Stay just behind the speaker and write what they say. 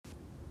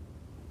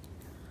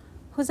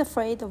Who's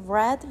Afraid of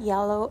Red,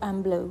 Yellow,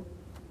 and Blue?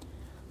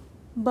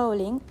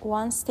 Bowling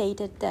once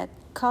stated that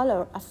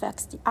color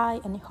affects the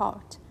eye and the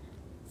heart,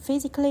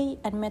 physically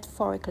and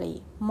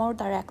metaphorically, more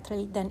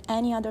directly than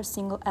any other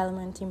single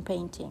element in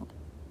painting.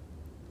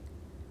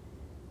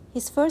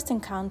 His first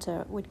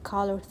encounter with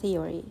color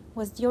theory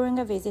was during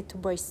a visit to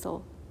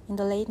Bristol in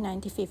the late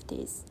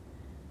 1950s,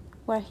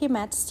 where he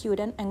met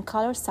student and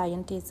color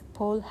scientist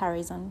Paul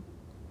Harrison.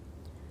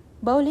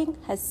 Bowling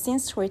has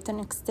since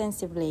written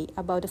extensively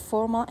about the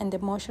formal and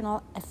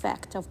emotional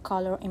effect of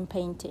color in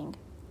painting.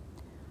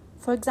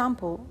 For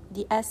example,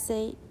 the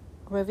essay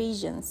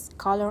Revisions,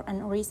 Color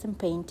and Recent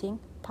Painting,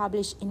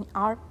 published in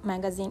Art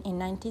magazine in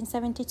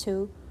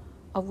 1972,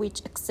 of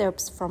which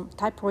excerpts from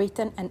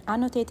typewritten and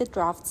annotated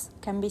drafts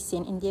can be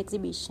seen in the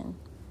exhibition.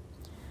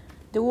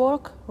 The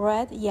work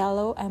Red,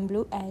 Yellow, and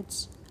Blue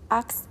Edge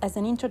acts as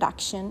an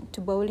introduction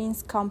to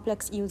Bowling's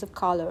complex use of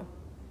color.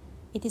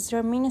 It is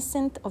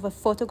reminiscent of a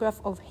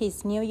photograph of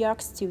his New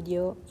York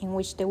studio in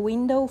which the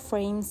window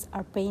frames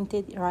are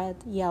painted red,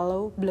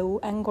 yellow, blue,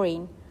 and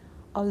green,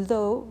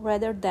 although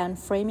rather than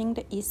framing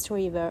the East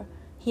River,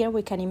 here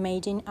we can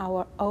imagine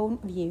our own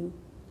view.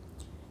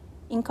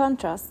 In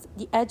contrast,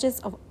 the edges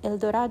of El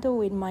Dorado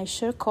with My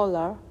Shirt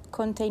Collar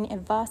contain a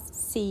vast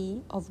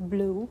sea of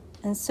blue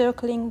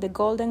encircling the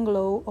golden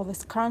glow of a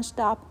scrunched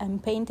up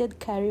and painted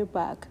carrier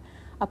bag,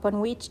 upon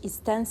which is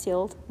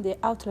stenciled the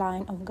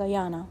outline of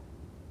Guyana.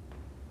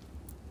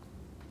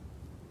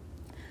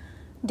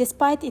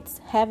 Despite its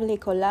heavily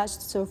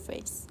collaged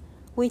surface,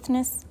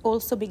 Witness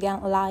also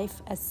began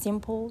life as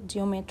simple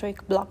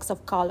geometric blocks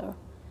of color,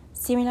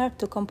 similar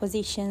to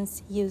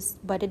compositions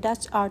used by the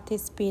Dutch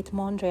artist Piet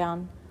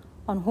Mondrian,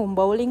 on whom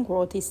Bowling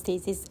wrote his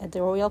thesis at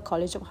the Royal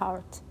College of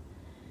Art.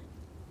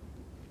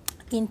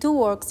 In two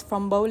works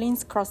from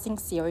Bowling's Crossing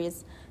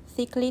series,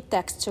 thickly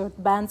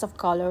textured bands of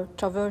color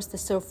traverse the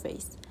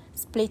surface,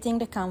 splitting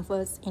the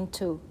canvas in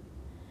two.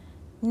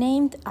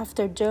 Named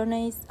after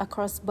journeys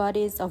across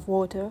bodies of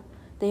water,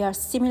 they are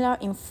similar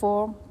in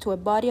form to a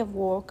body of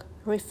work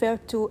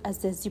referred to as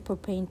the zipper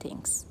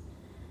paintings.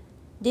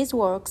 These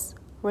works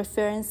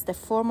reference the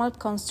formal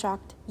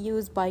construct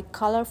used by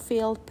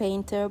color-filled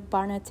painter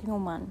Barnett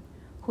Newman,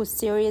 whose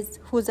series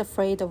Who's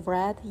Afraid of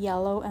Red,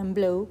 Yellow, and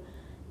Blue,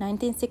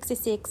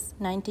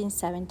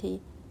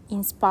 1966-1970,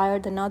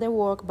 inspired another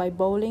work by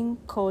Bowling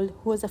called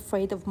Who's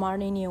Afraid of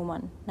Marnie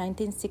Newman,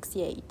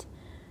 1968,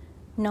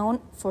 known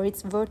for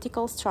its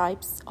vertical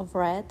stripes of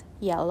red,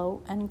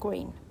 yellow, and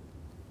green.